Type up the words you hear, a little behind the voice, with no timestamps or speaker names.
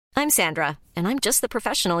I'm Sandra, and I'm just the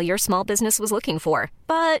professional your small business was looking for.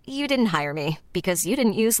 But you didn't hire me because you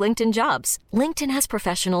didn't use LinkedIn Jobs. LinkedIn has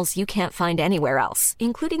professionals you can't find anywhere else,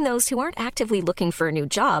 including those who aren't actively looking for a new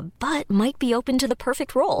job, but might be open to the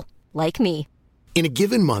perfect role, like me. In a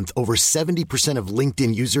given month, over 70% of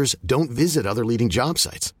LinkedIn users don't visit other leading job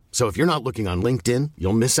sites. So if you're not looking on LinkedIn,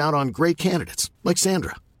 you'll miss out on great candidates like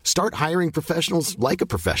Sandra. Start hiring professionals like a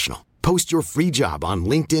professional. Post your free job on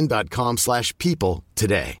linkedin.com/people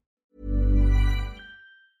today.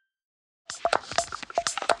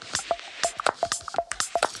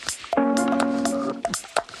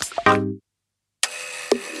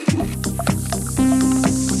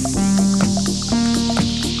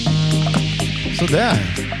 Så där.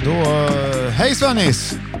 Då hej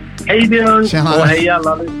Svennis. Hej Björn. Tjena. Och hej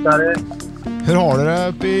alla lyssnare. Hur har du det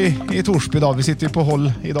uppe i Torsby idag? Vi sitter ju på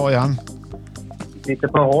håll idag igen. Sitter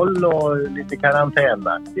på håll och lite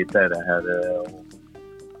karantänaktigt är det här.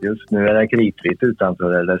 Just nu är det kritvitt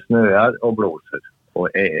utanför, eller snöar och blåser. Och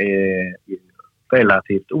är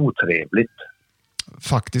relativt otrevligt.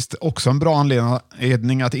 Faktiskt också en bra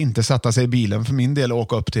anledning att inte sätta sig i bilen för min del och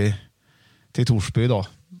åka upp till Torsby idag.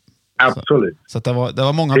 Absolut. Så att det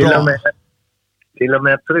var många bra... Till och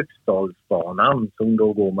med Fryksdalsbanan som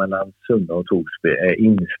då går mellan Sunne och Torsby är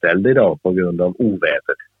inställd idag på grund av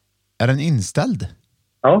oväder. Är den inställd?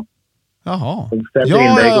 Ja. Jaha.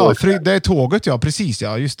 Ja, det är tåget, ja. Precis,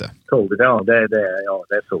 ja, just det. Tåget, ja. Det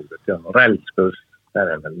är tåget, ja. Rälsbuss, det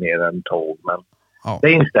är väl mer än tåg, men ja. Det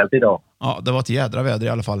är inställt idag. Ja, det var ett jädra väder i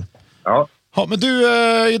alla fall. Ja. Ja, men du,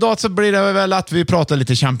 idag så blir det väl att vi pratar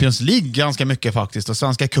lite Champions League ganska mycket faktiskt. Och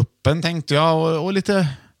Svenska cupen tänkte jag och lite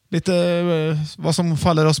vad som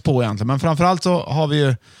faller oss på egentligen. Men framförallt så har vi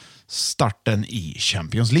ju starten i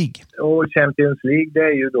Champions League. Och Champions League, det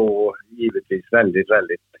är ju då givetvis väldigt,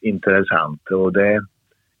 väldigt intressant. Och det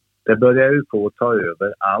börjar ju få ta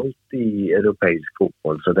över allt i europeisk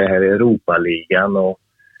fotboll. Så det här är Europaligan och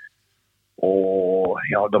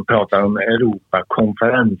ja, de pratar om Europa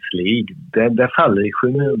Conference League. Det faller i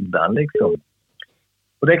skymundan liksom.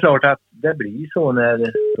 Och det är klart att det blir så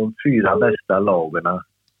när de 4 bästa lagarna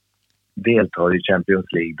deltar i Champions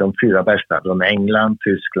League. De 4 bästa från England,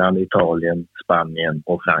 Tyskland, Italien, Spanien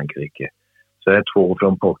och Frankrike. Så det är 2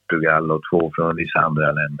 från Portugal och 2 från vissa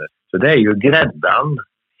andra länder. Så det är ju gräddan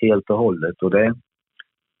helt och hållet. Och det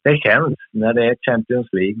känns, när det är Champions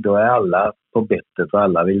League, då är alla på bettet och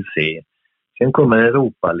alla vill se. Sen kommer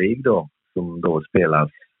Europa League då, som då spelas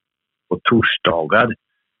på torsdagar.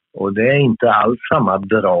 Och det är inte alls samma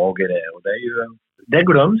drag i det. Och det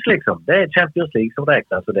glöms liksom. Det är Champions League som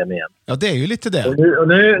räknas och den igen. Ja, det är ju lite det. Och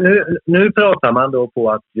nu pratar man då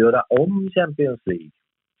på att göra om Champions League.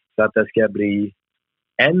 Så att det ska bli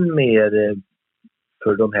än mer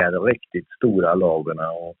för de här riktigt stora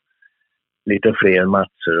lagarna och lite fler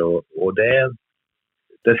matcher. Och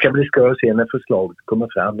det ska bli skoj att se när förslaget kommer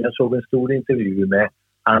fram. Jag såg en stor intervju med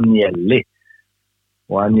Agnelli.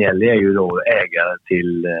 Och Agnelli är ju då ägare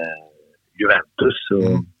till Juventus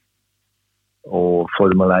och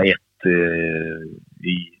Formula 1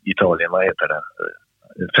 i Italien, vad heter det?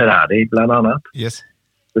 Ferrari bland annat. Yes.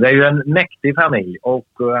 Så det är ju en mäktig familj och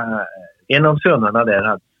en av sönerna där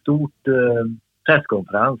hade ett stort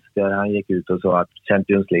presskonferens där han gick ut och sa att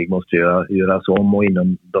Champions League måste göras om och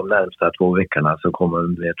inom de närmsta 2 veckorna så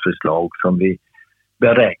kommer det ett förslag som vi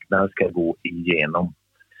beräknar ska gå igenom.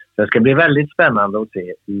 Det ska bli väldigt spännande att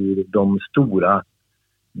se hur de stora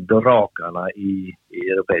drakarna i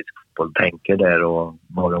europeisk fotboll tänker där och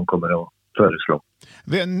vad de kommer att föreslå.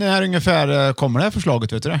 När ungefär kommer det här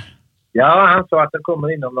förslaget, vet du det? Ja, han sa att det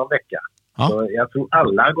kommer inom någon vecka. Ja. Så jag tror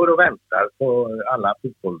alla går och väntar på alla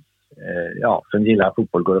fotboll. Som gillar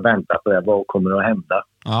fotboll går och väntar på det. Vad kommer att hända?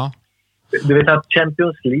 Ja. Du vet att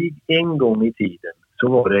Champions League en gång i tiden så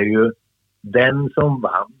var det ju den som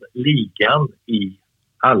vann ligan i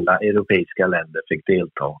alla europeiska länder fick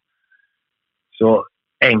delta. Så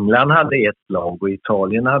England hade ett lag och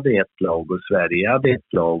Italien hade ett lag och Sverige hade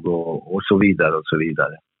ett lag och så vidare och så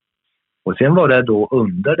vidare. Och sen var det då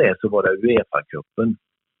under det så var det UEFA-cupen.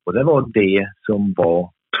 Och det var det som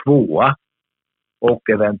var 2:a och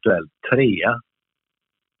eventuellt 3:a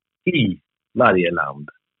i varje land.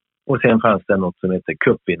 Och sen fanns det något som heter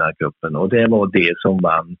cupvinnarcupen och det var det som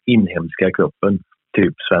vann inhemska cupen,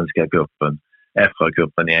 typ Svenska cupen,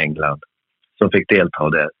 FA-cupen i England, som fick delta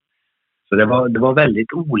där. Så det var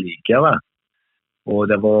väldigt olika, va? Och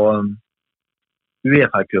det var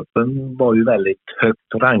UEFA-cupen var ju väldigt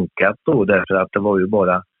högt rankat då därför att det var ju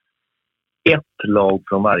bara ett lag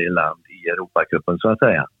från varje land i Europacupen så att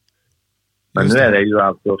säga. Men nu är det ju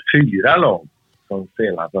alltså 4 lag som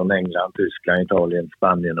spelar från England, Tyskland, Italien,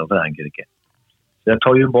 Spanien och Frankrike. Det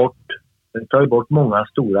tar ju bort många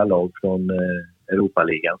stora lag från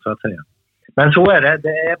Europaligan så att säga. Men så är det.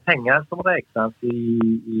 Det är pengar som räknas i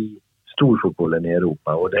storfotbollen i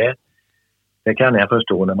Europa. Och det kan jag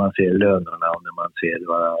förstå när man ser lönerna och när man ser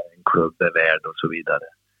vad en klubb är värd och så vidare.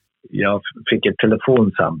 Jag fick ett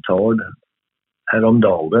telefonsamtal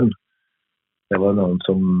häromdagen. Det var någon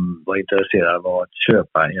som var intresserad av att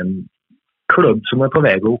köpa en klubb som är på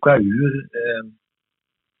väg att åka ur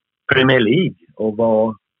Premier League. Och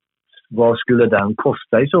vad skulle den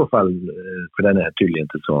kosta i så fall? För den är tydligen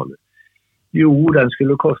inte salu. Jo, den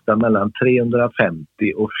skulle kosta mellan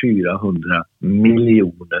 350 och 400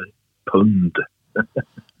 miljoner pund.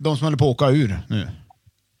 De som håller på att åka ur nu?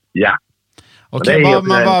 Ja. Okej,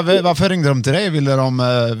 varför ringde de till dig? Ville de,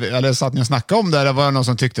 eller satt ni och snackade om det? Eller var det någon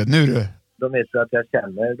som tyckte att nu du? De vet att jag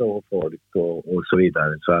känner då folk och så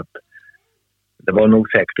vidare. Så att det var nog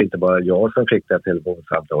säkert inte bara jag som fick det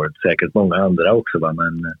telefonsamtalet. Säkert många andra också. Va?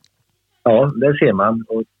 Men ja, det ser man.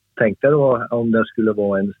 Och tänkte då om det skulle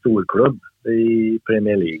vara en stor klubb i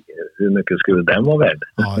Premier League. Hur mycket skulle den vara värd?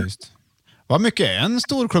 Ja, just. Vad mycket är en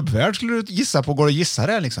stor klubb värd skulle du gissa på? Går det att gissa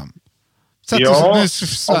det liksom?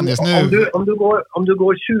 Om du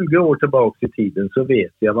går 20 år tillbaka i tiden så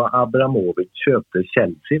vet jag vad Abramovic köpte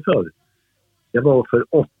Chelsea för. Det var för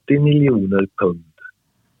 80 miljoner pund.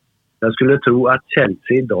 Jag skulle tro att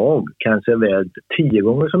Chelsea idag kanske är värd 10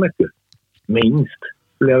 gånger så mycket. Minst,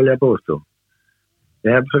 skulle jag vilja påstå. Det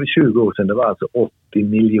här för 20 år sedan, det var alltså 80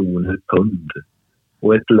 miljoner pund.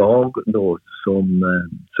 Och ett lag då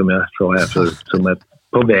som jag sa här förut, som är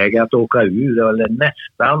på väg att åka ur, eller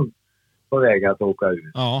nästan på väg att åka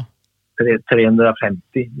ur. Ja.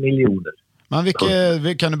 350 miljoner. Men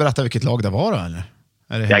kan du berätta vilket lag det var då, eller?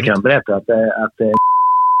 Jag kan berätta att det är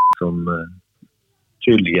som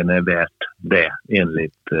tydligen är värt det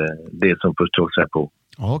enligt det som förstår sig på.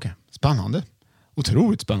 Ja, okej. Spännande.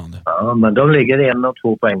 Otroligt spännande. Ja, men de ligger 1 och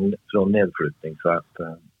 2 poäng från nedflyttning så att...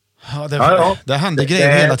 Det händer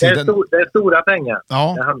grejer hela tiden. Det är stora pengar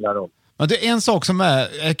det handlar om. Men det är en sak som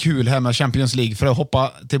är kul här med Champions League, för att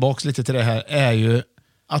hoppa tillbaka lite till det här, är ju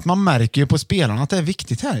att man märker ju på spelarna att det är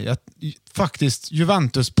viktigt här. Att, faktiskt,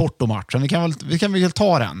 Juventus-Porto-matchen, vi kan väl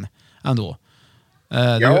ta den ändå.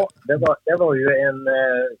 Det var ju en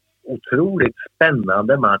otroligt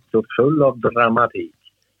spännande match och full av dramatik.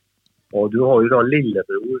 Och du har ju då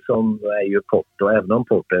lillebror som är ju Porto, även om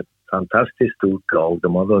Porto är ett fantastiskt stort lag.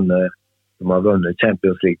 De har vunnit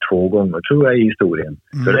Champions League 2 gånger tror jag i historien.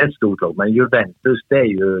 Så det är ett stort lag. Men Juventus, det är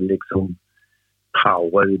ju liksom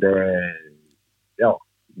power.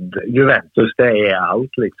 Juventus, det är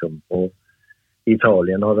allt liksom. Och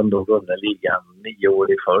Italien har de då vunnit ligan 9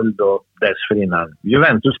 år i följd och dessförinnan.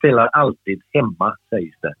 Juventus spelar alltid hemma,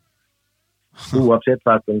 sägs det. Oavsett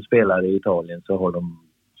vart de spelar i Italien så har de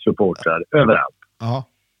supportrar överallt. Ja.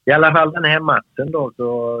 I alla fall den här matchen då,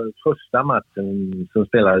 så första matchen som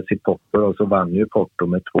spelades i Porto och så vann ju Porto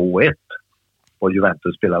med 2-1. Och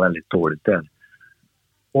Juventus spelade väldigt dåligt där.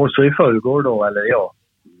 Och så i förrgår då, eller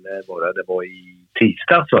det var i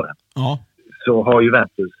tisdags var det. Ja. Så har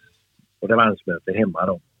Juventus revanschmöte hemma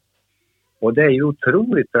då. Och det är ju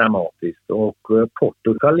otroligt dramatiskt och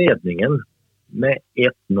Porto tar ledningen med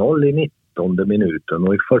 1-0 i 19:e minuten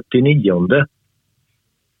och i 49:e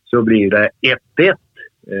så blir det 1-1.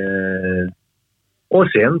 Och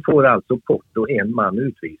sen får alltså Porto en man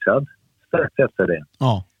utvisad strax efter det.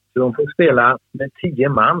 Ja. Så de får spela med 10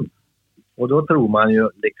 man. Och då tror man ju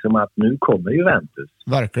liksom att nu kommer Juventus.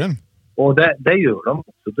 Verkligen. Och det gör de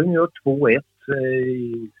också. De gör 2-1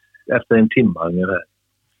 efter en timme ungefär.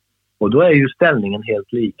 Och då är ju ställningen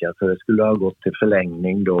helt lika, så det skulle ha gått till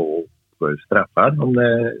förlängning då och straffad om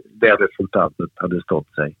det resultatet hade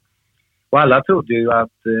stått sig. Och alla trodde ju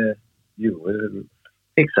att Juve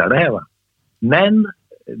fixar det här va. Men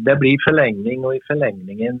det blir förlängning och i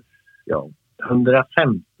förlängningen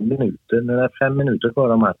 150 minuter, när det är 5 minuter kvar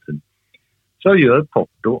av matchen, så gör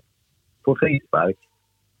Porto på frispark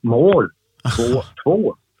mål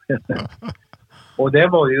 2-2. Och det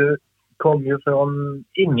kom ju från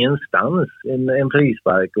ingenstans en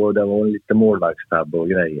frispark och det var en lite målvaktstabbe och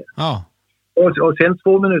grejer. Ja. Och sen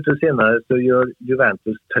 2 minuter senare så gör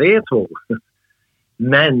Juventus 3-2.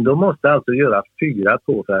 Men de måste alltså göra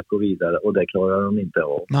 4-2 för att gå vidare och det klarar de inte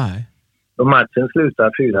av. Nej. Och matchen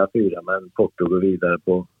slutar 4-4 men Porto går vidare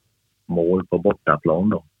på mål på bortaplan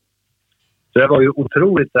då. Så det var ju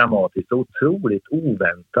otroligt dramatiskt och otroligt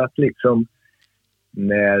oväntat liksom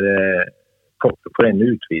när Porto får en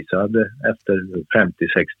utvisad efter 50-60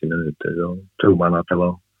 minuter. Då tror man att det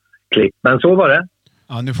var klipp. Men så var det.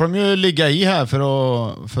 Ja, nu får de ju ligga i här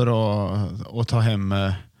för att ta hem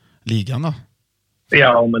ligan då.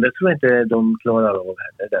 Ja, men det tror jag inte de klarar av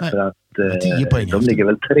heller. Därför att 10 poäng de ligger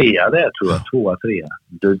väl 3 där, tror jag.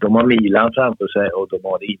 2-3. De har Milan framför sig och de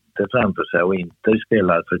har Inter framför sig. Och Inter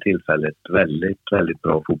spelar för tillfället väldigt, väldigt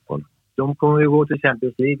bra fotboll. De kommer ju gå till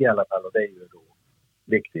Champions League i alla fall. Och det är ju då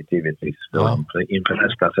viktigt givetvis inför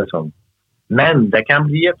nästa säsong. Men det kan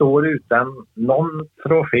bli ett år utan någon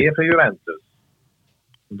trofé för Juventus.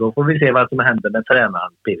 Då får vi se vad som händer med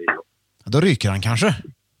tränaren Pirlo. Då ryker han kanske?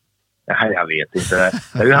 Ja, jag vet inte.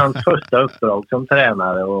 Det är ju hans första uppdrag som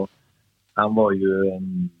tränare och han var ju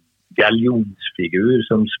en galjonsfigur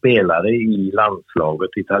som spelade i landslaget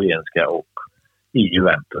italienska och i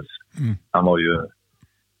Juventus. Han var ju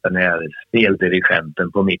den här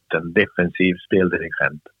speldirigenten på mitten, defensiv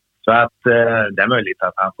speldirigent. Så att det är möjligt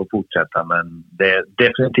att han får fortsätta, men det är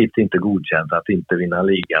definitivt inte godkänt att inte vinna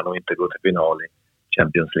ligan och inte gå till final i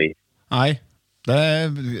Champions League. Nej,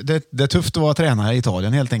 det är tufft att vara tränare i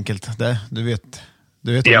Italien helt enkelt. Du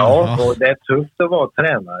vet. Ja, och det är tufft att vara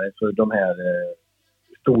tränare för de här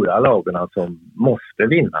stora lagarna som måste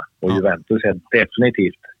vinna. Och Juventus är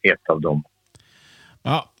definitivt ett av dem.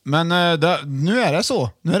 Ja, men nu är det så.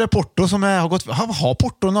 Nu är det Porto som har gått... Har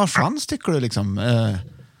Porto någon chans, tycker du? Liksom,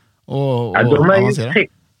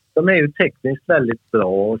 de är ju tekniskt väldigt bra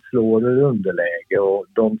och slår ur underläge. Och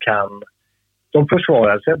de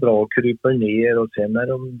försvarar sig bra och kryper ner. Och sen när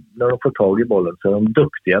de får tag i bollen så är de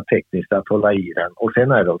duktiga tekniskt att hålla i den. Och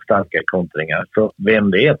sen är de starka kontringar. Så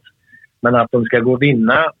vem vet? Men att de ska gå och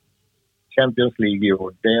vinna Champions League i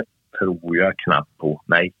år, det tror jag knappt på.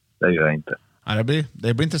 Nej, det gör jag inte. Ja,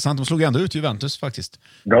 det blir intressant. De slog ändå ut Juventus faktiskt.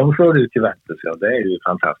 De slog ut Juventus, ja. Det är ju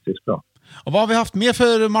fantastiskt bra. Och vad har vi haft mer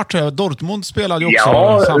för matcher? Dortmund spelade ju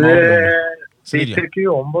också samma vi tycker ju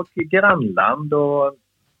om vårt grannland och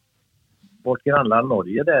vårt grannland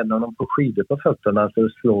Norge där. När de får skidor på fötterna så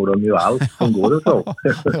slår de ju allt som går och så.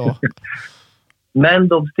 Ja. Men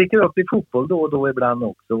de sticker upp i fotboll då och då ibland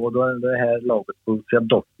också. Och då är det här laget Borussia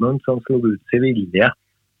Dortmund som slog ut Sevilla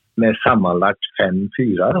med sammanlagt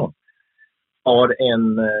 5-4 då. Har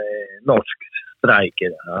en norsk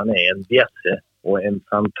striker. Han är en bjässe och en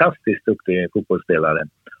fantastiskt duktig fotbollsspelare.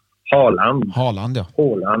 Haaland. Haaland, ja.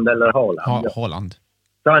 Haaland.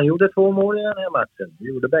 Så han gjorde 2 mål i den här matchen. Han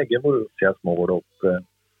gjorde bägge Borussias mål och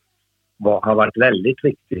har varit väldigt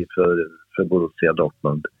viktig för Borussia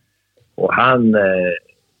Dortmund. Och han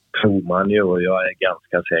tror man ju, och jag är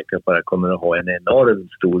ganska säker på att han kommer att ha en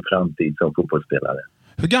enormt stor framtid som fotbollsspelare.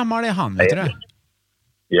 Hur gammal är han, vet du det?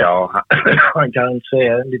 Ja, han kanske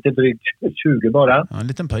är lite drygt 20 bara. Ja, en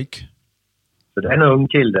liten pojk. Så det är en ung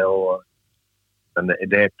kille men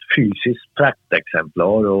det är ett fysiskt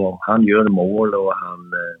praktexemplar och han gör mål och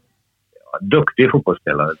han är duktig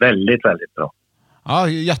fotbollsspelare. Väldigt, väldigt bra. Ja,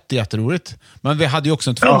 jätteroligt. Men vi hade ju också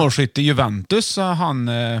en 2-målsskytt i Juventus, han...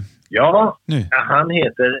 nu. Han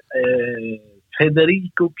heter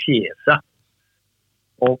Federico Chiesa.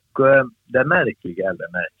 Och det märkliga,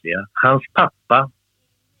 hans pappa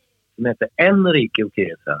som heter Enrico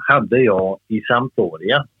Chiesa hade jag i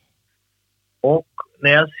Sampdoria. Och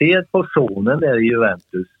när jag ser på sonen där i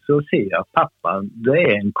Juventus så ser jag pappan, det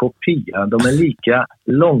är en kopia. De är lika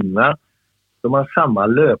långa, de har samma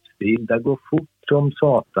löpstil, det går fort som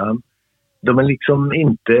satan. De är liksom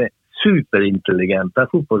inte superintelligenta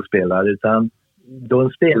fotbollsspelare utan de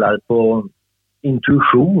spelar på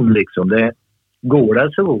intuition liksom. Det går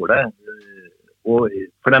det så går det. Och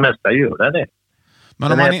för det mesta gör det. Men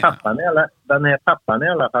den här pappan i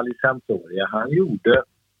alla fall i Sampdoria, han gjorde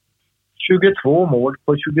 22 mål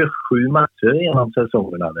på 27 matcher genom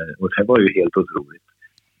säsongerna och det var ju helt otroligt.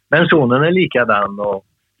 Men sonen är likadan och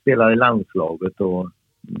spelar i landslaget och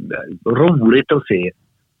det är roligt att se.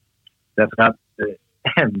 Därför att det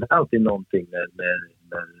händer alltid någonting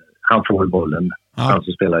när han får bollen. Ja. Han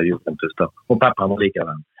som spelar i Juventus då. Och pappan var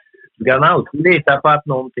likadan. Du kan alltid lita på att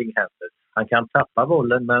någonting händer. Han kan tappa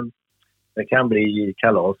bollen men det kan bli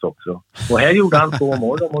kalas också. Och här gjorde han 2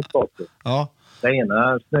 mål mot Sporten. Ja. Det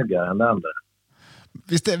ena snyggare än det andra.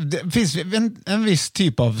 Visst, det finns en viss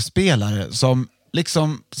typ av spelare som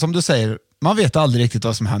liksom, som du säger, man vet aldrig riktigt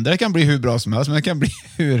vad som händer. Det kan bli hur bra som helst, men det kan bli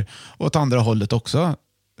hur åt andra hållet också.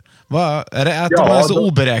 Är det att de är så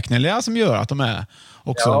oberäkneliga som gör att de är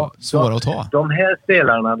också svåra att ta? De här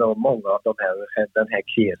spelarna då, många av de här, den här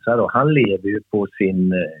Chiesa då, han lever ju på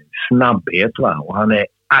sin snabbhet va? Och han är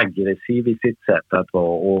aggressiv i sitt sätt att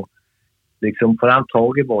vara och liksom får han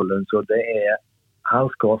tag i bollen så det är, han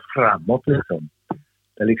ska framåt liksom.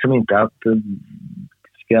 Det är liksom inte att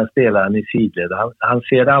ska spela han i sidled. Han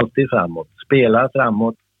ser alltid framåt. Spelar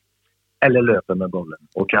framåt eller löper med bollen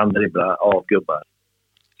och kan dribbla av gubbar.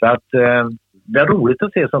 Så att det är roligt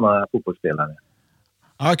att se sådana fotbollsspelare.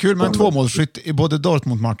 Ja, kul med en tvåmålsskytt i både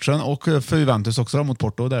Dortmund-matchen och för Juventus också då, mot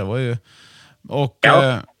Porto. Där var ju... Och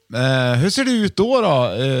hur ser det ut då?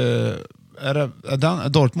 Är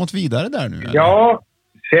Dortmund vidare där nu? Eller? Ja,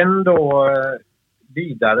 sen då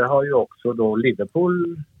vidare har ju också då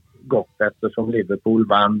Liverpool gått, eftersom Liverpool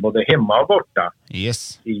vann både hemma och borta.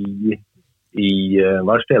 Yes. I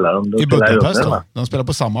var spelar de? I Budapest då. De spelar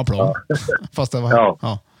på samma plan. Ja. Fast det var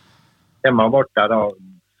hemma och borta då.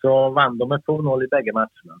 Så vann de med 2-0 i bägge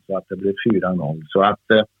matcherna, så att det blev 4-0. Så att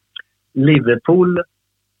Liverpool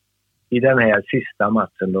i den här sista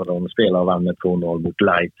matchen då de spelade och vann med 2-0 mot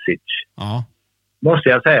Leipzig. Ja. Måste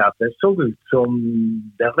jag säga att det såg ut som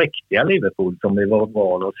den riktiga Liverpool som vi var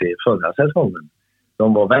vana att se förra säsongen.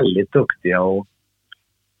 De var väldigt duktiga och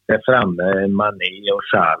där framme Mané och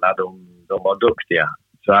Salah, de var duktiga.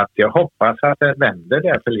 Så att jag hoppas att det vänder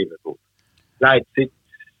där för Liverpool. Leipzig,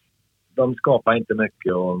 de skapar inte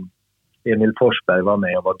mycket och Emil Forsberg var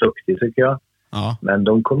med och var duktig tycker jag. Ja. Men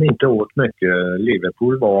de kom inte åt mycket.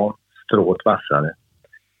 Liverpool var stråt vassare.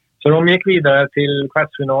 Så de gick vidare till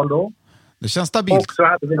kvartsfinal då. Det känns stabilt.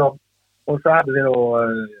 Och så hade vi då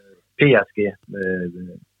PSG,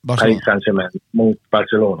 Paris Saint-Germain mot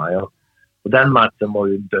Barcelona. Ja. Och den matchen var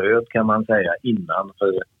ju död kan man säga innan.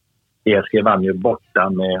 För PSG vann ju borta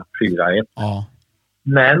med 4-1. Ja.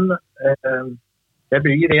 Men det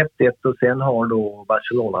blir 1-1 och sen har då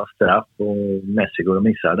Barcelona straff och Messi går och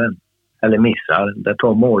missar den. Eller missar. Det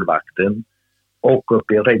tar målvakten och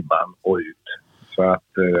upp i ribban och ut. Så att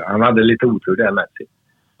han hade lite otur där Messi.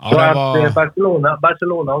 Ja, så att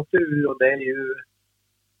Barcelona åkte ur och det är ju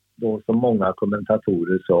då som många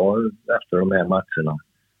kommentatorer sa efter de här matcherna.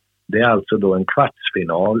 Det är alltså då en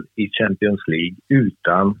kvartsfinal i Champions League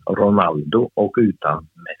utan Ronaldo och utan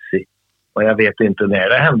Messi. Och jag vet inte när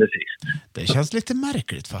det hände sist. Det känns lite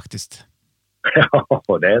märkligt faktiskt.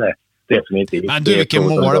 Ja, det är det. Definitivt. Men du,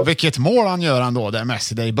 vilket mål han gör ändå där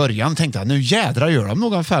Messi där i början. Tänkte jag, nu jädrar gör de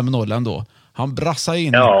någon 5-0 ändå. Han brassar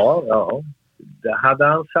in. Ja. Det hade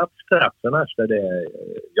han satt straffen efter det.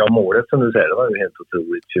 Ja, målet som du säger, det var ju helt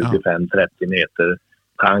otroligt. 25-30 meter.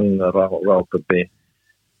 Pang, rakt upp i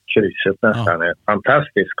krysset nästan. Ja.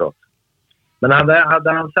 Fantastiskt skott. Men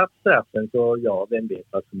hade han satt straffen så vem vet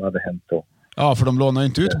vad som hade hänt då. Ja, för de lånar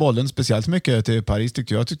inte ut bollen speciellt mycket till Paris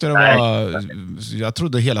tyckte jag. Tyckte det var... Jag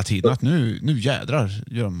trodde hela tiden att nu jädrar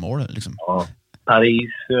gör de mål liksom. Ja,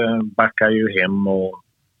 Paris backar ju hem och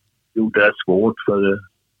gjorde det svårt för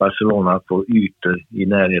Barcelona att få ytor i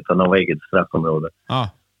närheten av eget straffområde. Ja.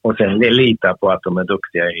 Och sen lita på att de är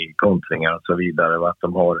duktiga i kontringar och så vidare och att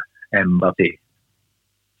de har Mbappé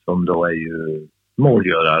som då är ju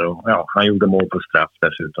målgörare och han gjorde mål på straff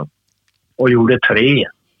dessutom. Och gjorde 3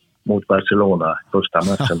 mot Barcelona första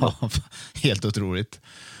matchen. Helt otroligt.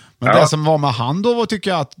 Men det som var med han då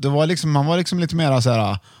tycker jag att det var liksom, han var liksom lite mer så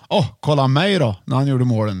här, kolla mig då när han gjorde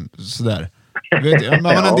målen sådär.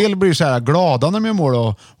 Men en del blir så här glada när de gör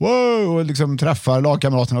mål och liksom träffar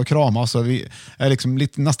lagkamraterna och kramas och vi är liksom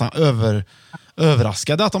lite nästan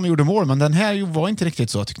överraskade att de gjorde mål, men den här var inte riktigt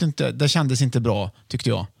så. Jag tyckte inte, det kändes inte bra tyckte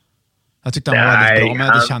jag. Jag tyckte han var väldigt bra, men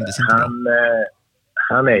det kändes inte bra.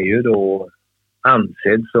 Han är ju då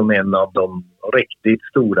ansedd som en av de riktigt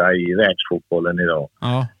stora i världsfotbollen idag.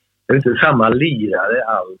 Ja. Det är inte samma lirare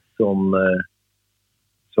alls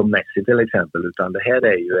som Messi till exempel, utan det här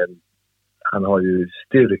är ju han har ju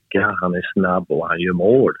styrka, han är snabb och han gör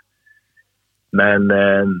mål. Men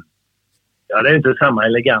det är inte samma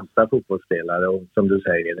eleganta fotbollsspelare och som du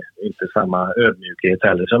säger, inte samma ödmjukhet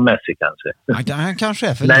heller som Messi kanske. Han kanske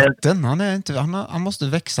är för liten. Han måste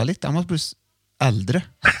växa lite. Han måste bli äldre.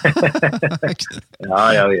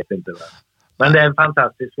 Ja, jag vet inte. Men det är en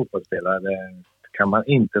fantastisk fotbollsspelare. Det kan man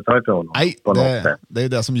inte ta ifrån honom. Nej, på något sätt. Det är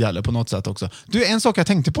det som gäller på något sätt också. Du, en sak jag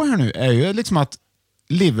tänkte på här nu är ju liksom att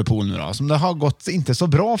Liverpool nu då, som det har gått inte så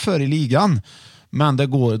bra för i ligan, men det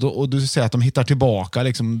går, och du säger att de hittar tillbaka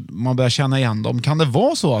liksom, man börjar känna igen dem. Kan det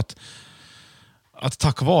vara så att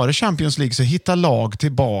tack vare Champions League så hittar lag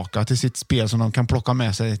tillbaka till sitt spel som de kan plocka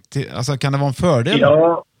med sig till, alltså kan det vara en fördel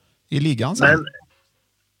i ligan sen? Men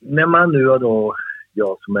när man nu har då,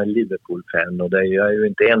 jag som är Liverpool-fan, och det är jag ju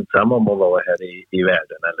inte ensam om att vara här i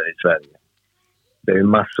världen eller i Sverige. Det är ju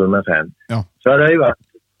massor med fan. Ja. Så det har ju varit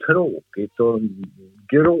tråkigt och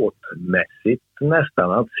gråtmässigt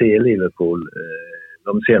nästan att se Liverpool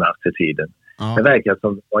de senaste tiden. Ja. Det verkar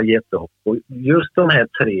som det var jättehopp. Och just de här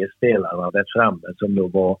 3 spelarna där framme som då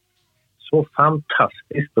var så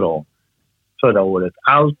fantastiskt bra förra året.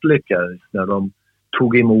 Allt lyckades när de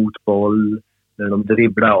tog emot boll, när de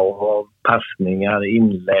dribblade av passningar,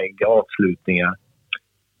 inlägg, avslutningar.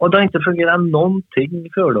 Och det har inte fungerat någonting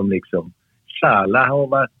för dem liksom. Salah har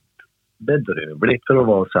varit bedrövligt för att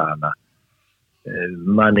vara Salah.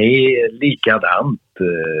 Man är likadant.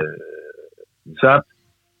 Så att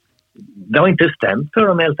det har inte stämt för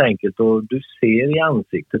dem helt enkelt, och du ser i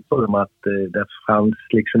ansiktet på dem att det fanns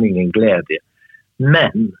liksom ingen glädje.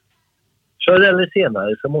 Men förr eller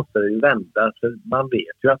senare så måste det ju vända, för man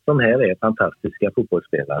vet ju att de här är fantastiska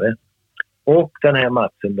fotbollsspelare. Och den här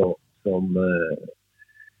matchen då som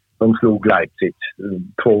de slog Leipzig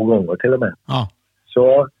 2 gånger till och med. Ja.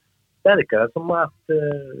 Så verkar det som att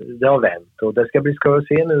det har vänt, och det ska bli skoj att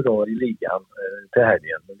se nu då i ligan till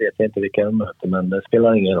helgen. Jag vet inte vilka de möter, men det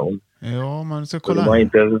spelar ingen roll. Ja, man ska kolla. De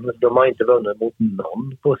har inte vunnit mot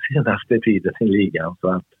någon på senaste tiden i ligan, så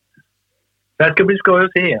att det ska bli skoj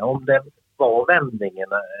att se om det var vändningen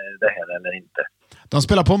det här eller inte. De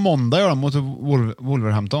spelar på måndag mot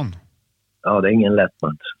Wolverhampton. Ja, det är ingen lätt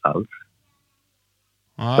match alls.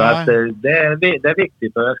 Nej. Så att det är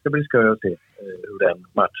viktigt, och det ska bli skoj att se hur den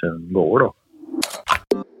matchen går då.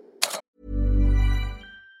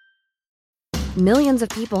 Millions of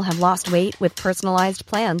people have lost weight with personalized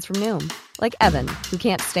plans from Noom. Like Evan, who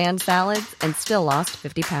can't stand salads and still lost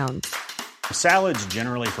 50 pounds. Salads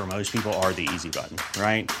generally for most people are the easy button,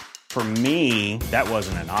 right? For me, that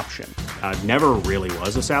wasn't an option. I never really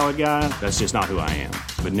was a salad guy. That's just not who I am.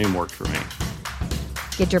 But Noom worked for me.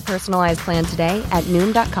 Get your personalized plan today at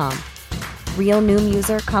Noom.com. Real Noom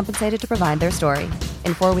user compensated to provide their story.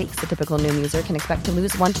 In 4 weeks, the typical Noom user can expect to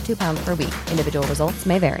lose 1 to 2 pounds per week. Individual results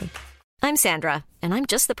may vary. I'm Sandra, and I'm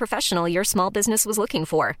just the professional your small business was looking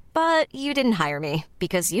for. But you didn't hire me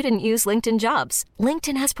because you didn't use LinkedIn Jobs.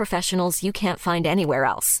 LinkedIn has professionals you can't find anywhere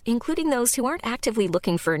else, including those who aren't actively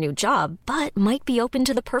looking for a new job, but might be open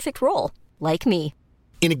to the perfect role, like me.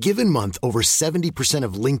 In a given month, over 70%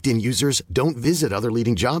 of LinkedIn users don't visit other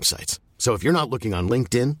leading job sites. So if you're not looking on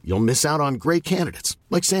LinkedIn, you'll miss out on great candidates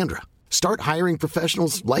like Sandra. Start hiring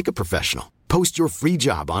professionals like a professional. Post your free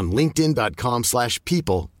job on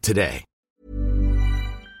linkedin.com/people today.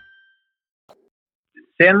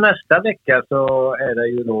 Sen nästa vecka så är det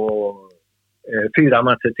ju då 4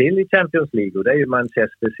 matcher till i Champions League, och det är ju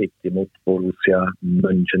Manchester City mot Borussia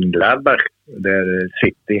Mönchengladbach, där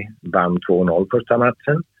City vann 2-0 första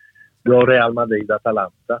matchen. Du har Real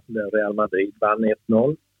Madrid-Atalanta, där Real Madrid vann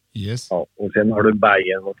 1-0. Yes. Ja, och sen har du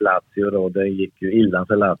Bayern mot Lazio då. Det gick ju illa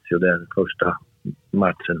för Lazio den första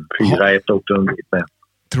matchen. 4-1 åkte de dit med.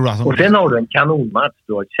 Och sen har du en kanonmatch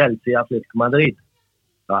då, Chelsea-Atletico Madrid.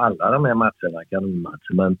 Ja, alla de här matcherna är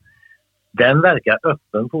kanonmatcher, men den verkar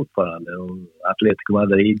öppen fortfarande, och Atletico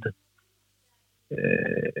Madrid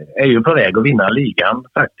är ju på väg att vinna ligan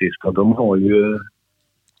faktiskt, och de har ju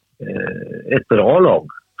ett bra lag,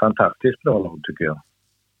 fantastiskt bra lag tycker jag.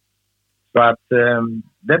 Så att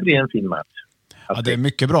det blir en fin match. Ja, det är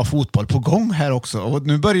mycket bra fotboll på gång här också, och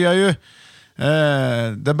nu börjar ju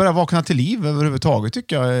det börjar vakna till liv överhuvudtaget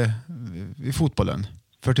tycker jag i fotbollen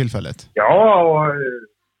för tillfället. Ja, och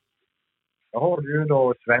jag har ju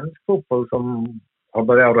då svensk fotboll som har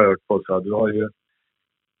börjat röra på sig. Du har ju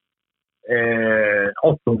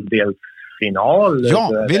åttondelsfinal.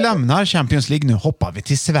 Ja, vi lämnar Champions League nu. Hoppar vi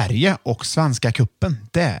till Sverige och Svenska cupen.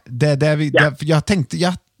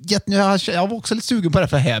 Jag var också lite sugen på det,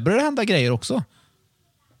 för här börjar det hända grejer också.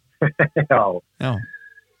 Ja.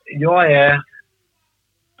 Jag är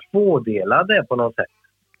tvådelad där på något sätt.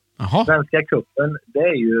 Aha. Svenska cupen, det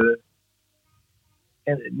är ju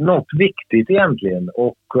något viktigt egentligen,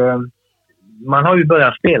 och man har ju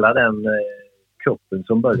börjat spela den cupen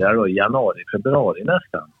som börjar då i januari, februari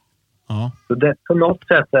nästan. Ja. Så det, på något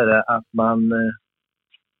sätt är det att man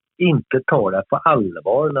inte tar det på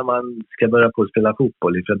allvar när man ska börja på att spela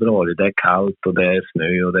fotboll i februari. Det är kallt och det är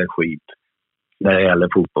snö och det är skit när det gäller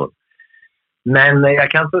fotboll. Men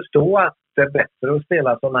jag kan förstå att det är bättre att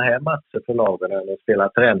spela sådana här matcher för lagen än att spela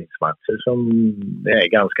träningsmatcher som är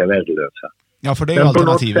ganska värdelösa. Ja, för det är ju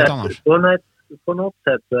alternativet annars. På något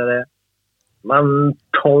sätt är det, man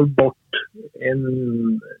tar bort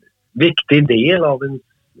en viktig del av en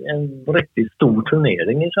riktigt stor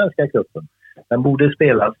turnering i Svenska cupen. Den borde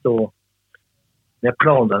spelas då när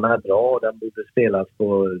planerna är bra. Den borde spelas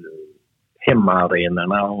på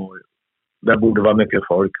hemmaarenorna, och det borde vara mycket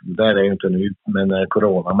folk. Det är det ju inte nu med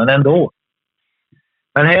corona, men ändå.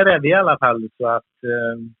 Men här är det i alla fall så att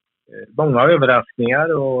många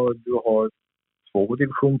överraskningar, och du har 2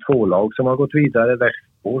 division 2-lag som har gått vidare,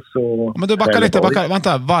 Västerås och... Men du backar lite,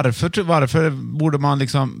 vänta, varför borde man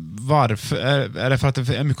liksom, är det för att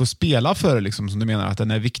det är mycket att spela för liksom, som du menar att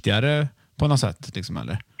den är viktigare på något sätt liksom,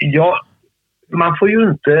 eller? Ja, man får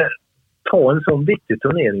ju inte ta en sån viktig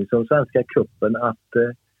turnering som Svenska cupen att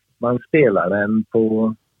man spelar den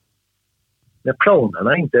på när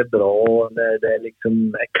planerna inte är bra, när det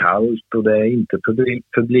liksom är kallt och det är inte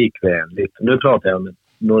publikvänligt. Nu pratar jag om ett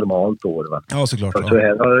normalt år, va? Ja, såklart. Så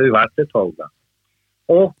här har det ju varit ett tag, va?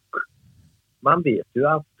 Och man vet ju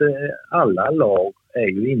att alla lag är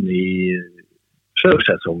ju inne i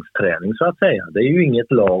försäsongsträning så att säga. Det är ju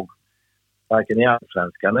inget lag, varken i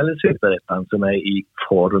Allsvenskan eller Superettan, som är i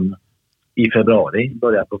form i februari,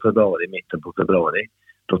 börjar på februari, mitten på februari.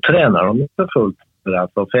 Då tränar de för fullt för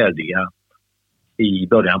att vara färdiga i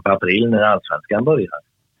början på april när Allsvenskan börjar.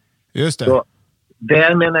 Just det. Så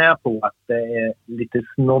där menar jag på att det är lite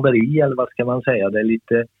snobberi, eller vad ska man säga. Det är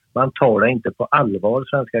lite, man tar det inte på allvar,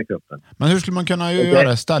 Svenska cupen. Men hur skulle man kunna göra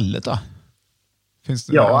det istället då? Finns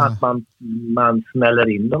det att man smäller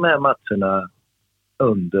in de här matcherna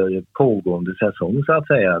under pågående säsong så att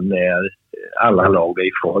säga, när alla lag är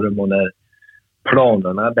i form och när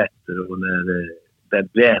planerna är bättre och när det är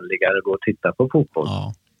vänligare att gå och titta på fotboll.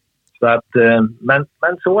 Ja. Så att,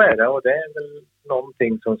 men så är det, och det är väl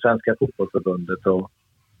någonting som Svenska fotbollsförbundet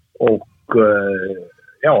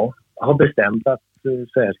har bestämt att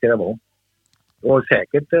så här ska det vara. Och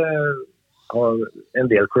säkert har en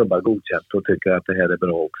del klubbar godkänt och tycker att det här är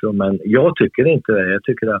bra också. Men jag tycker inte det. Jag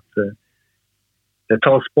tycker att det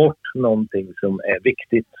tas bort någonting som är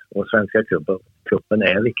viktigt. Och Svenska cupen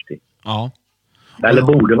är viktig. Ja. Eller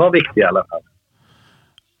borde vara viktig i alla fall.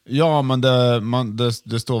 Ja, men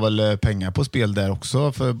det står väl pengar på spel där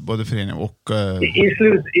också för både förening och...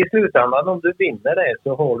 I slutändan, om du vinner det,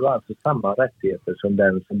 så har du alltså samma rättigheter som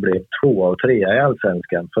den som blev 2 och 3 i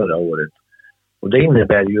Allsvenskan förra året. Och det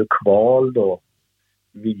innebär ju kval då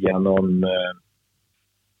via någon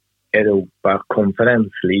Europa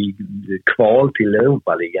Conference League, kval till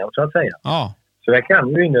Europaligan så att säga. Ja. Så det kan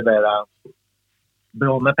ju innebära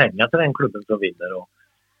bra med pengar till den klubben som vinner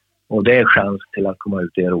och det är chans till att komma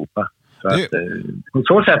ut i Europa. Så att, på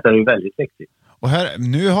så sätt är det ju väldigt viktigt. Och här,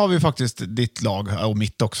 nu har vi faktiskt ditt lag och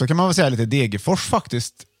mitt också, kan man väl säga, lite Degerfors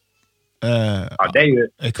faktiskt. Ja, det är ju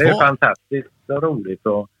fantastiskt roligt.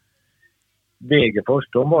 Och Degerfors,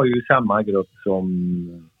 de var ju i samma grupp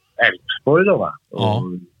som Elfsborg då, va? Ja. Och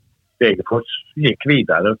Degerfors gick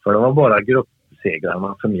vidare, för det var bara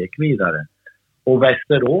gruppsegrarna som gick vidare. Och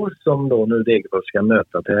Västerås, som då nu Degerfors ska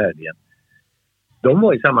möta till helgen, de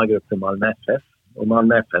var i samma grupp som Malmö FF. Och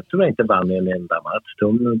Malmö FF tror jag inte vann en enda match.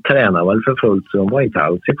 De tränar väl för fullt, så de var inte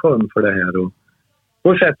alls i form för det här. Och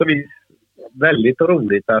på sätt och vis väldigt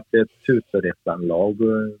roligt att ett superettanlag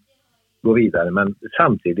går vidare. Men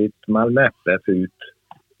samtidigt Malmö FF ut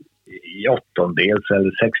i 8-dels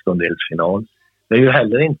eller 16-delsfinal. Det är ju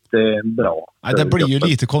heller inte bra. Nej, det blir ju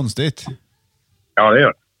lite konstigt. Ja, det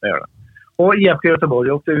gör det. Och IFK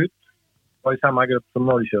Göteborg åkte ut. Var i samma grupp som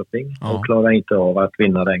Norrköping och klarar inte av att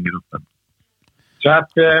vinna den gruppen. Så att,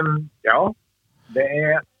 det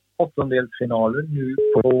är 8-delsfinalen nu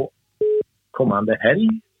på kommande helg.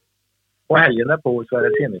 Och helgen därpå så är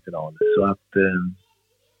det semifinaler. Så att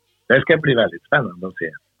det ska bli väldigt spännande att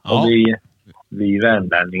se. Ja. Och vi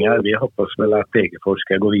värmlänningar, vi hoppas väl att Degerfors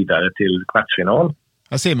ska gå vidare till kvartsfinal.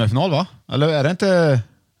 Ja, semifinal, va? Eller är det inte...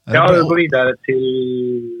 Ja, det går vidare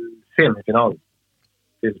till semifinal.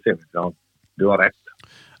 Du har rätt.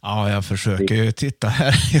 Ja, jag försöker ju titta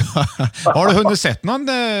här. Har du hunnit sett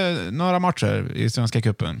några matcher i Svenska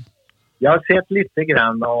cupen? Jag har sett lite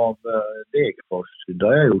grann av Degerfors. Det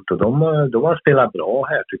har jag gjort och de har spelat bra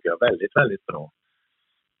här tycker jag. Väldigt, väldigt bra.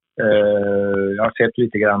 Jag har sett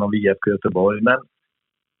lite grann av IFK Göteborg, men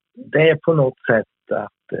det är på något sätt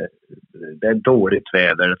att det är dåligt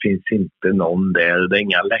väder. Det finns inte någon där. Det är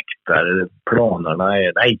inga läktare. Planerna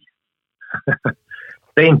är... Nej.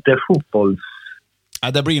 Det är inte fotbolls...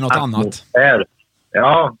 Ja, det blir något annat.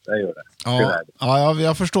 Ja, det gör det. Ja,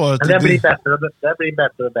 jag förstår. Men det blir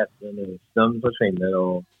bättre och bättre nu. Snön försvinner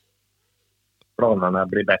och planerna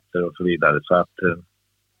blir bättre och så vidare. Så att...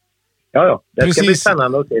 det ska bli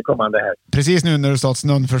spännande att se kommande här. Precis nu när du sa att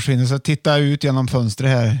snön försvinner så tittar jag ut genom fönstret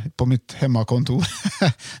här på mitt hemmakontor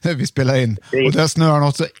när vi spelar in. Och det snöar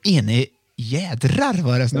något så in i jädrar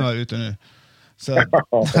vad det snöar ute nu. Så,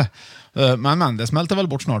 men det smälter väl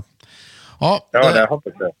bort snart. Ja, det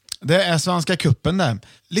hoppas jag. Det är Svenska cupen där.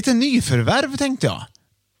 Lite nyförvärv tänkte jag.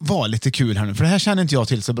 Var lite kul här nu, för det här känner inte jag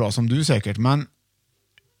till så bra som du säkert, men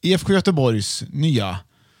IFK Göteborgs nya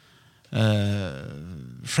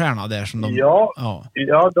stjärna där som de...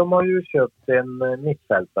 Ja, de har ju köpt en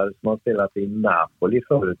mittfältare som har spelat i Napoli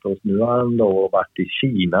förut och nu har han då varit i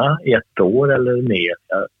Kina 1 år eller mer.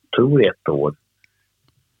 Jag tror 1 år.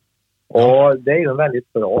 Och det är ju en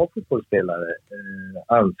väldigt bra fotbollsspelare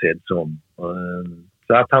ansedd som.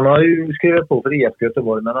 Så att han har ju skrivit på för IFK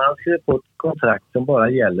Göteborg, men han har skrivit på ett kontrakt som bara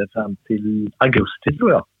gäller fram till augusti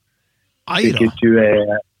tror jag. Vilket ju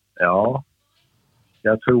är, ja,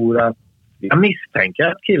 jag misstänker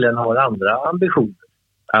att killen har andra ambitioner.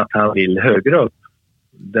 Att han vill högre upp.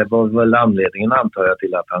 Det var väl anledningen, antar jag,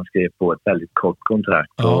 till att han skrev på ett väldigt kort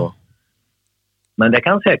kontrakt. Ja. Men det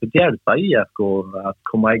kan säkert hjälpa IFK att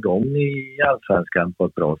komma igång i Allsvenskan på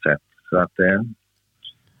ett bra sätt. Så att,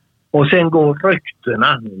 och sen går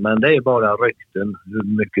ryktena, men det är bara rykten. Hur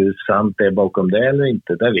mycket sant det är bakom det eller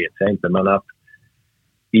inte, det vet jag inte. Men att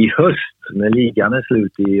i höst, när ligan är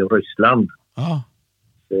slut i Ryssland,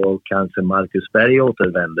 så kanske Marcus Berg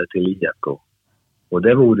återvänder till IFK. Och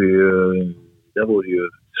det vore ju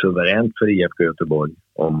suveränt för IFK Göteborg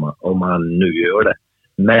om han nu gör det.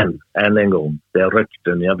 Men än en gång, det är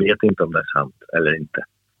rykten. Jag vet inte om det är sant eller inte.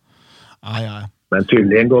 Men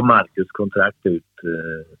tydligen går Marcus kontrakt ut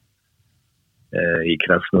i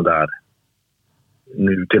Krasnodar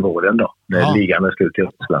nu till våren då. När ligan är slut i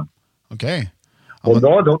Ryssland. Okej. Och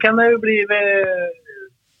då kan det ju bli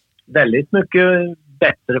väldigt mycket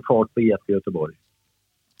bättre fart på IFK Göteborg.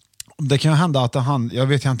 Det kan ju hända att jag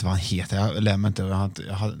vet inte vad han heter. Jag lämnar inte.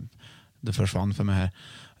 Det försvann för mig här.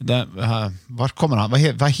 Vart kommer han?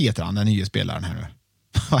 Vad heter han, den nya spelaren här nu?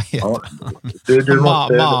 Vad heter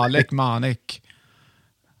han? Manek.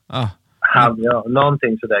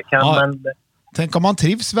 Någonting sådär. Men... Tänk om han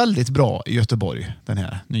trivs väldigt bra i Göteborg, den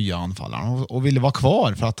här nya anfallaren, och vill vara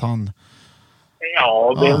kvar för att han...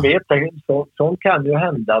 Ja, vem vet. Sånt kan ju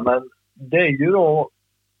hända, men det är ju då...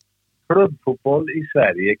 Klubbfotboll i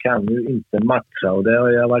Sverige kan ju inte matcha, och det har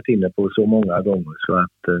jag varit inne på så många gånger, så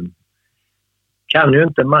att kan ju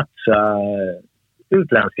inte matcha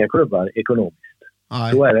utländska klubbar ekonomiskt.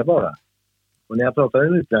 Nej. Så är det bara. Och när jag pratar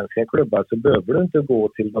om utländska klubbar så behöver du inte gå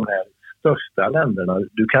till de här största länderna.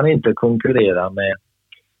 Du kan inte konkurrera med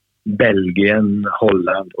Belgien,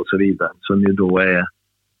 Holland och så vidare, som ju då är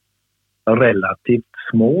relativt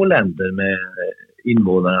små länder med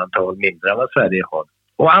invånarantal mindre än vad Sverige har.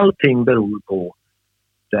 Och allting beror på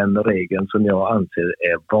den regeln som jag anser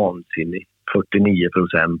är vansinnig.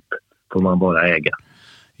 49% får man bara äga.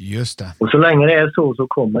 Just det. Och så länge det är så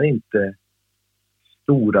kommer inte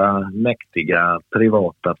stora, mäktiga,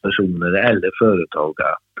 privata personer eller företag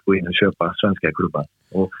att gå in och köpa svenska klubbar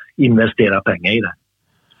och investera pengar i det.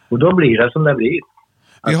 Och då blir det som det blir.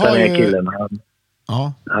 Att den här killen,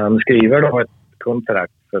 han skriver då ett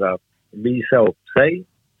kontrakt för att visa upp sig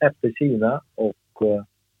efter Kina, och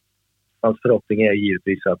hans förhoppning är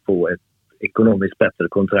givetvis att få ett ekonomiskt bättre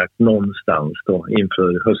kontrakt någonstans då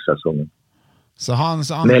inför höstsäsongen. Så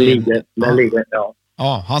hans anledning...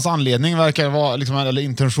 hans anledning verkar vara, liksom, eller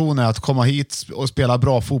intention är att komma hit och spela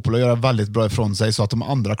bra fotboll och göra väldigt bra ifrån sig så att de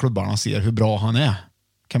andra klubbarna ser hur bra han är.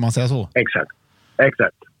 Kan man säga så?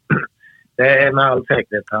 Exakt. Det är med all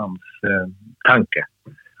säkerhet hans tanke.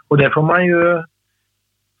 Och det får man ju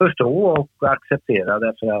förstå och acceptera,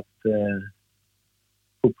 därför att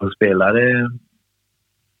fotbollsspelare,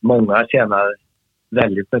 många tjänar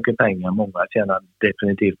väldigt mycket pengar, många tjänar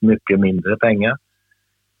definitivt mycket mindre pengar.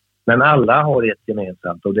 Men alla har ett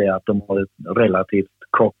gemensamt, och det är att de har ett relativt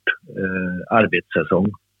kort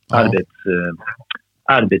arbetssäsong.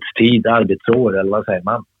 Arbetstid, arbetsår, eller vad säger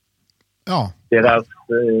man? Ja.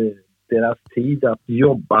 Deras tid att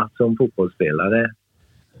jobba som fotbollsspelare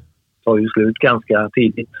tar ju slut ganska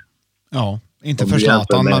tidigt. Ja, inte för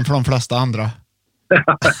Zlatan, men för de flesta andra.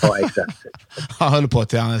 Ja, exakt. Han höll på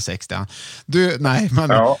till han är 60.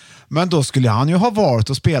 Men då skulle han ju ha varit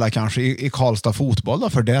att spela kanske i Karlstad fotboll då,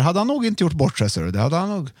 för där hade han nog inte gjort bort sig, så det hade han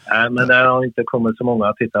nog. Nej, men där har inte kommit så många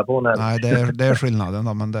att titta på nu. Nej, det är skillnaden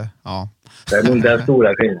då, men det, ja. Det är nog den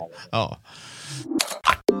stora skillnaden. Ja.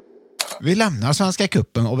 Vi lämnar Svenska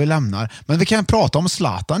cupen och men vi kan prata om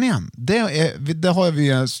Zlatan igen.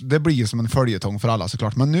 Det blir ju som en följetong för alla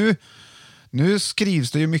såklart, men nu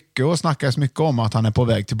skrivs det ju mycket och snackas mycket om att han är på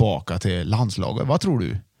väg tillbaka till landslaget. Vad tror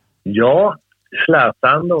du? Ja,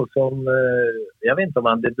 Zlatan då, som jag vet inte om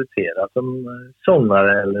han debuterade som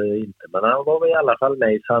sångare eller inte, men han var i alla fall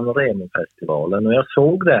med i San Remo-festivalen, och jag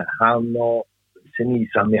såg det. Han och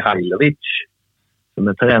Sinisa Mihajlovic, som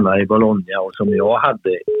är tränare i Bologna och som jag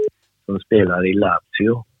hade som spelar i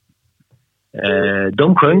Lazio.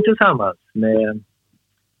 De sjöng tillsammans med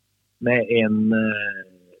en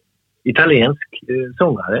italiensk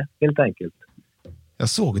sångare, helt enkelt. Jag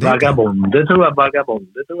såg det. Vagabonde tror jag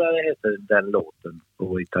det heter, den låten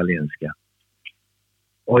på italienska.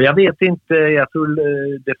 Och jag vet inte, jag tror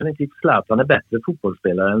definitivt Zlatan är bättre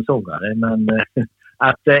fotbollsspelare än sångare, men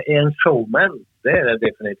att det är en showman, det är det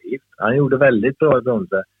definitivt. Han gjorde väldigt bra ifrån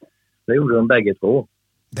sig. Det gjorde de bägge två.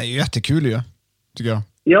 Det är ju jättekul ju, tycker jag.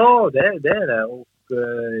 Ja, det är det. Och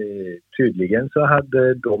tydligen så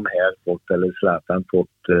hade de här fått, eller Zlatan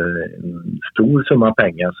fått en stor summa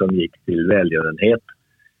pengar som gick till välgörenhet.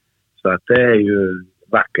 Så att det är ju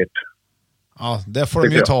vackert. Ja, det får de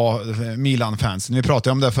ju ta, Milan-fansen. Vi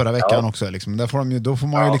pratade om det förra veckan också. Liksom. Där får de ju, då får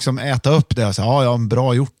man ju liksom äta upp det och säga, ja,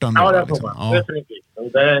 bra gjort den. Ja, det får liksom. man. Definitivt.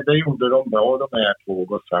 Det gjorde de bra, de här två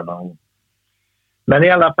gossarna. Men i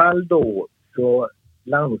alla fall då, så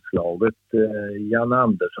landslaget, Jan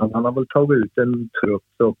Andersson, han har väl tagit ut en trupp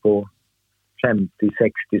då på 50-60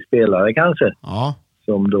 spelare kanske. Ja.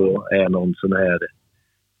 Som då är någon sån här,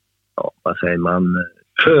 ja, vad säger man,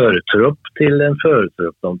 förtrupp till en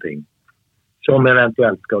förtrupp någonting. Som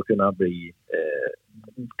eventuellt ska kunna bli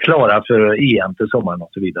klara för EM till sommaren och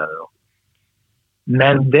så vidare. Då.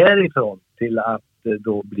 Men därifrån till att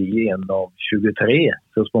då bli en av 23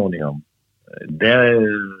 så småningom. Det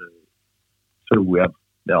tror jag,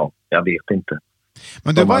 ja, jag vet inte.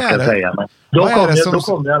 Men det, vad är det? Säga. Men då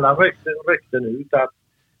kommer alla rykten ut att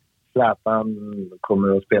Zlatan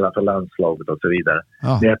kommer att spela för landslaget och så vidare.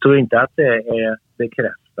 Ja. Men jag tror inte att det är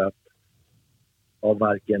bekräftat av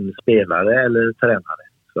varken spelare eller tränare.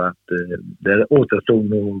 Så att det återstod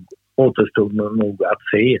nog att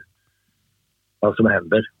se vad som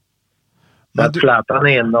händer. Men Zlatan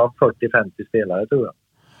är en av 40-50 spelare tror jag.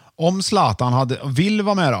 Om Zlatan vill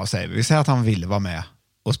vara med då, säger vi säger att han vill vara med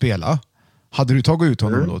och spela. Hade du tagit ut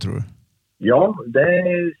honom då, tror du? Ja,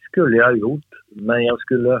 det skulle jag ha gjort. Men jag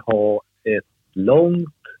skulle ha ett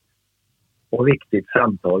långt och viktigt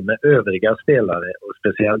samtal med övriga spelare och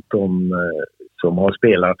speciellt de som har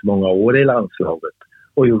spelat många år i landslaget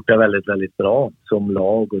och gjort det väldigt, väldigt bra som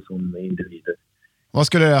lag och som individer. Vad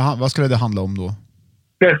skulle det handla om då?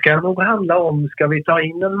 Det ska nog handla om, ska vi ta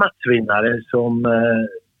in en matchvinnare som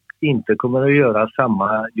inte kommer att göra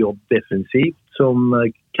samma jobb defensivt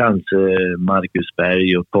som kanske Marcus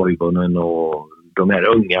Berg och Toivonen och de här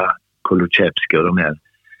unga Kulusevski och de här.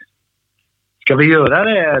 Ska vi göra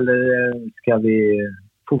det eller ska vi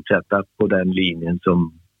fortsätta på den linjen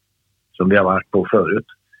som vi har varit på förut?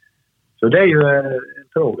 Så det är ju en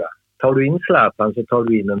fråga. Tar du in Zlatan så tar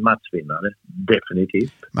du in en matchvinnare.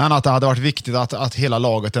 Definitivt. Men att det hade varit viktigt att hela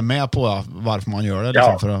laget är med på varför man gör det?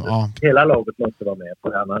 Liksom, ja, hela laget måste vara med på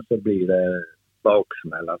det. Annars så blir det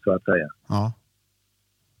baksmälla så att säga. Ja.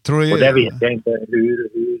 Tror du... Och det vet jag inte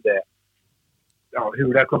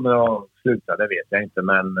hur det kommer att sluta, det vet jag inte.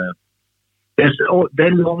 Men det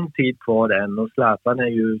är lång tid kvar än och Zlatan är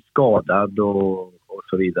ju skadad och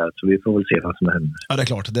så vidare. Så vi får väl se vad som händer. Ja, det är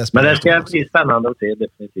klart. Men det ska bli spännande att se,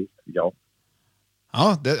 definitivt. Ja.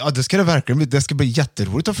 Ja, det ska det verkligen. Det ska bli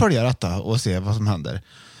jätteroligt att följa detta och se vad som händer.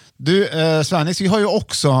 Du, Svennis, vi har ju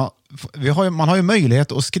också... man har ju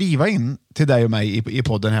möjlighet att skriva in till dig och mig i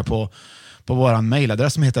podden här på våran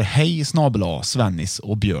mejladress som heter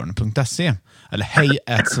hej@svennisobjörn.se eller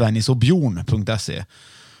hej@svennisobjorn.se.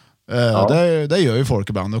 Ja. Det gör ju folk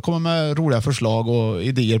ibland. De kommer med roliga förslag och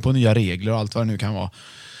idéer på nya regler och allt vad det nu kan vara.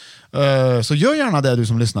 Så gör gärna det, du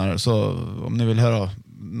som lyssnar. Så om ni vill höra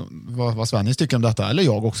vad Svennis tycker om detta, eller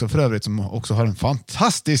jag också för övrigt som också har en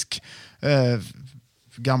fantastisk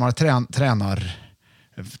gammal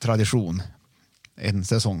tränartradition. En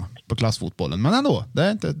säsong på klassfotbollen. Men ändå, det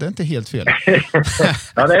är inte helt fel.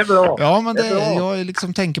 Ja, det är bra. Ja, men jag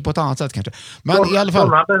liksom tänker på ett annat sätt kanske. Men i alla fall...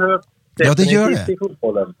 Ja, det gör det.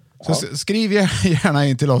 Så skriv gärna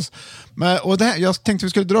in till oss. Jag tänkte vi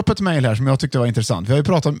skulle dra upp ett mejl här som jag tyckte var intressant. Vi har ju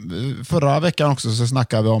pratat förra veckan också, så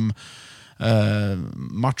snackade vi om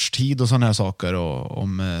matchtid och sådana här saker och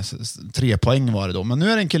om 3 poäng var det då. Men nu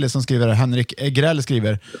är det en kille som skriver, Henrik Egrell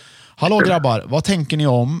skriver: hallå grabbar, vad tänker ni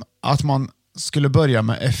om att man skulle börja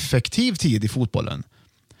med effektiv tid i fotbollen?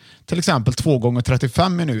 Till exempel 2 gånger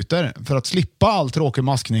 35 minuter för att slippa all tråkig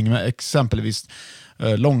maskning med exempelvis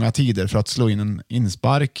långa tider för att slå in en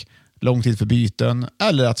inspark, lång tid för byten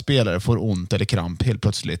eller att spelare får ont eller kramp helt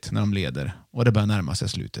plötsligt när de leder och det börjar närma sig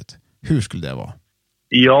slutet. Hur skulle det vara?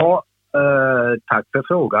 Ja, tack för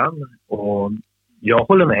frågan och jag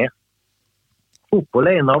håller med. Fotboll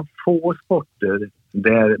är en av få sporter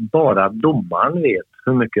där bara domaren vet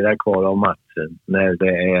hur mycket det är kvar av matchen när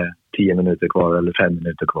det är 10 minuter kvar eller 5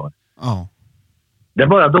 minuter kvar. Ja. Det är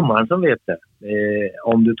bara domaren som vet det.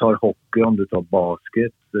 Om du tar hockey, om du tar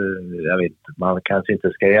basket, jag vet, man kanske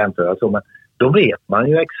inte ska jämföra så, men då vet man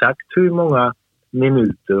ju exakt hur många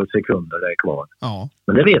minuter och sekunder det är kvar. Ja.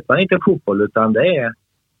 Men det vet man inte i fotboll, utan det är,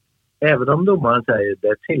 även om domaren säger det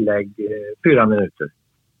är tillägg 4 minuter,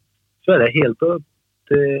 så är det helt upp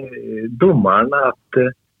till domaren att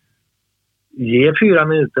ge 4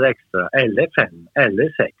 minuter extra, eller 5,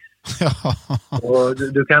 eller 6. Och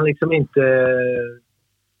du kan liksom inte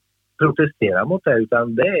protestera mot det,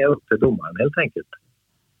 utan det är upp till domaren helt enkelt.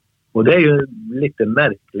 Och det är ju lite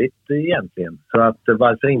märkligt egentligen. Så att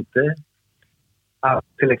varför inte att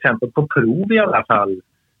till exempel på prov i alla fall,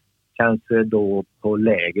 kanske då på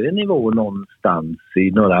lägre nivå någonstans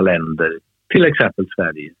i några länder, till exempel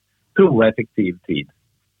Sverige, prova effektiv tid.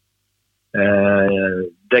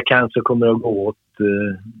 Det kanske kommer att gå åt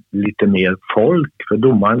lite mer folk, för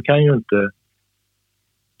domaren kan ju inte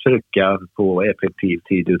trycka på effektiv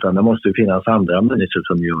tid, utan det måste finnas andra människor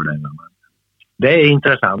som gör det. Det är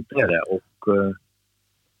intressant det är det. Och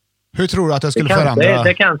hur tror du att det skulle förändra?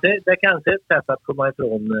 Det kanske är ett sätt att komma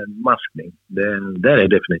ifrån maskning. Det är det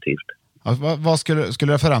definitivt. Alltså, vad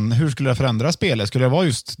skulle det förändra? Hur skulle det förändra spelet? Skulle det vara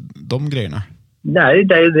just de grejerna? Nej,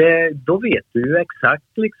 då vet du ju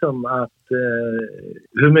exakt liksom att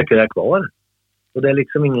hur mycket det är kvar. Och det är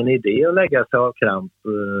liksom ingen idé att lägga sig av kramp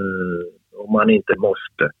om man inte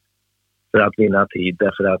måste för att vinna tid.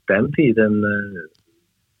 Därför att den tiden...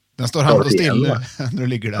 den står hand och still när du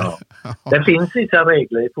ligger där. Ja. Det finns vissa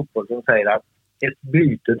regler i fotboll som säger att ett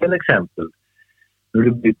byte till exempel, när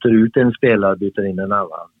du byter ut en spelare och byter in en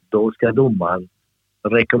annan, då ska domaren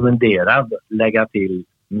rekommendera lägga till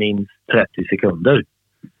minst 30 sekunder.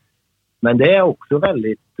 Men det är också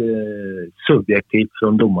väldigt subjektivt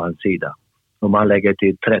från domarens sida. Om man lägger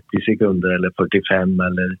till 30 sekunder eller 45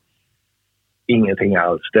 eller ingenting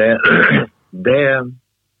alls. Det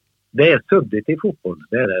är suddigt i fotboll.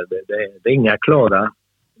 Det är inga klara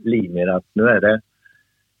linjer att nu är det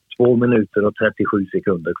 2 minuter och 37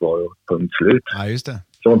 sekunder kvar och punkt slut. Ja, just det.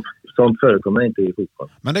 Sånt förekommer inte i fotboll.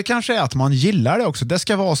 Men det kanske är att man gillar det också. Det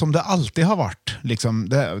ska vara som det alltid har varit. Liksom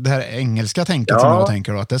det här engelska tänket som jag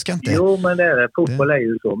tänker då. Att det ska inte... Jo, men det är det. Fotboll är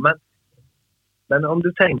ju så. Men om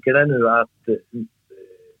du tänker dig nu att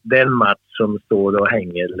den match som står och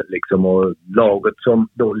hänger liksom, och laget som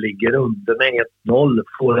då ligger under med 1-0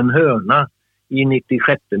 får en hörna i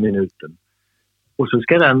 96 minuten. Och så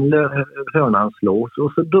ska den hörnan slås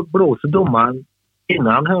och så blåser domaren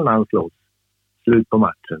innan hörnan slås. Slut på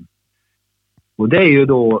matchen. Och det är ju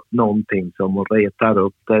då någonting som retar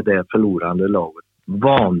upp det förlorande laget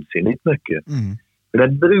vansinnigt mycket. Mm. För det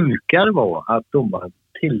brukar vara att domaren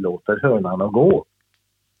tillåter hörnan att gå.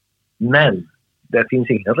 Men det finns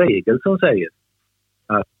ingen regel som säger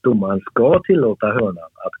att domaren ska tillåta hörnan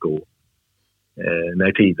att gå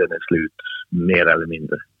när tiden är slut, mer eller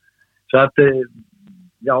mindre. Så att,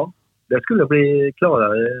 ja, det skulle bli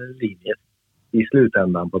klarare linjer i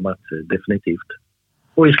slutändan på matcher, definitivt.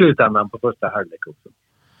 Och i slutändan på första halvlek också.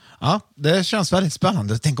 Ja, det känns väldigt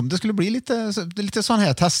spännande. Tänk om det skulle bli lite sån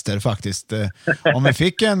här tester faktiskt. Om vi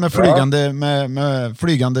fick en med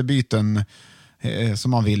flygande byten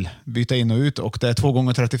som man vill byta in och ut, och det är 2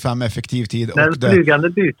 gånger 35 effektiv tid. Men flygande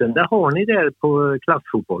byten, det har ni där på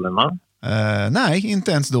klassfotbollen, va? Nej,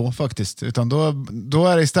 inte ens då faktiskt. Utan då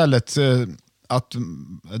är det istället att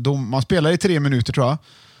man spelar i 3 minuter tror jag.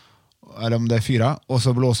 Eller om det är 4. Och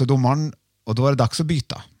så blåser domaren och då är det dags att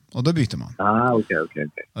byta. Och då byter man. Okej.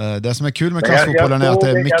 Det som är kul med klassfotbollen är att det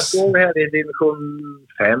är mix. Jag såg här i division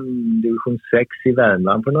 5, division 6 i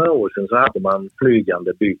Värmland för några år sedan, så hade man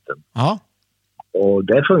flygande byten. Ja. Och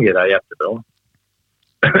det fungerar jättebra.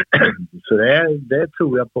 Så det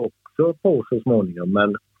tror jag också på så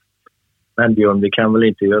småningom. Men Björn, vi kan väl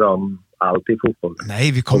inte göra om allt i fotboll.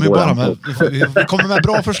 Nej, vi kommer med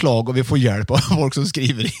bra förslag och vi får hjälp av folk som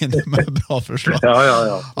skriver in med bra förslag.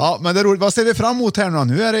 Ja, men det är roligt. Vad ser vi fram emot här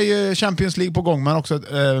nu? Nu är det ju Champions League på gång, men också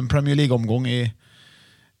Premier League-omgång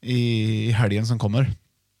i helgen som kommer.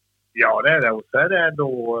 Ja, det är det. Och så är det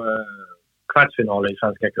då kvartsfinal i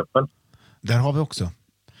Svenska cupen. Där har vi också.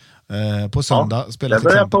 På söndag spelas det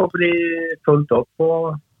börjar på att bli fullt upp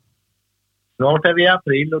och snart är vi i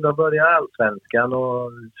april och då börjar Allsvenskan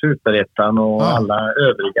och Superettan och alla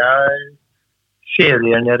övriga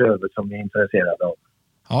serier neröver som vi är intresserade av.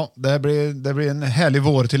 Ja, det blir en härlig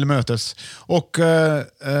vår till mötes. Och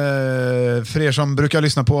för er som brukar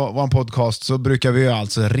lyssna på vår podcast så brukar vi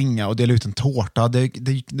alltså ringa och dela ut en tårta.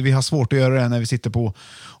 Vi har svårt att göra det när vi sitter på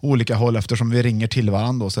olika håll, eftersom vi ringer till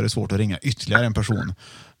varandra så är det svårt att ringa ytterligare en person.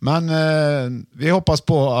 Men vi hoppas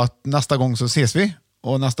på att nästa gång så ses vi.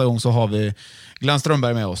 Och nästa gång så har vi Glenn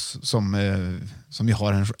Strömberg med oss som vi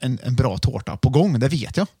har en bra tårta på gång, det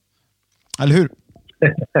vet jag. Eller hur?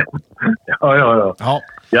 Ja.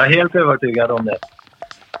 Jag är helt övertygad om det.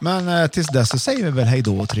 Men tills dess så säger vi väl hej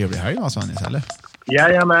då och trevlig helg, va Svennis, eller?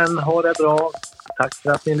 Jajamän, ha det bra. Tack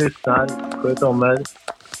för att ni lyssnar. Sköt om er.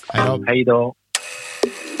 Hej då.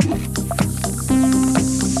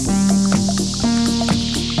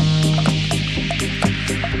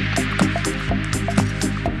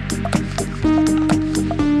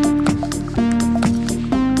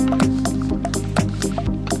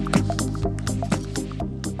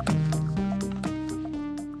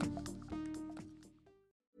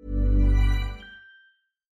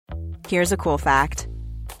 Here's a cool fact.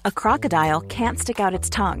 A crocodile can't stick out its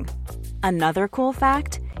tongue. Another cool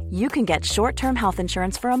fact, you can get short-term health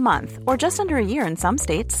insurance for a month or just under a year in some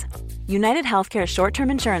states. United Healthcare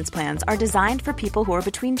short-term insurance plans are designed for people who are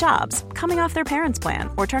between jobs, coming off their parents' plan,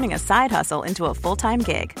 or turning a side hustle into a full-time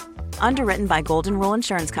gig. Underwritten by Golden Rule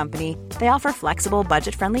Insurance Company, they offer flexible,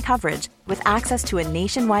 budget-friendly coverage with access to a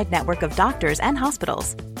nationwide network of doctors and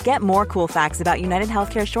hospitals. Get more cool facts about United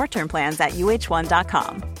Healthcare short-term plans at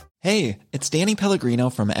uh1.com. Hey, it's Danny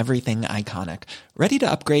Pellegrino from Everything Iconic. Ready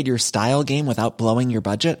to upgrade your style game without blowing your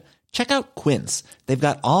budget? Check out Quince. They've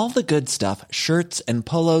got all the good stuff, shirts and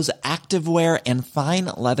polos, activewear, and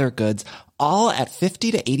fine leather goods, all at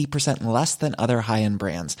 50 to 80% less than other high-end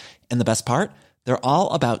brands. And the best part? They're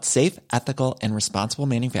all about safe, ethical, and responsible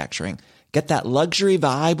manufacturing. Get that luxury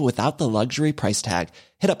vibe without the luxury price tag.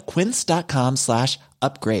 Hit up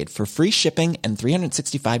quince.com/upgrade for free shipping and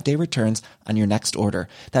 365-day returns on your next order.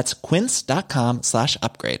 That's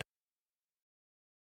quince.com/upgrade.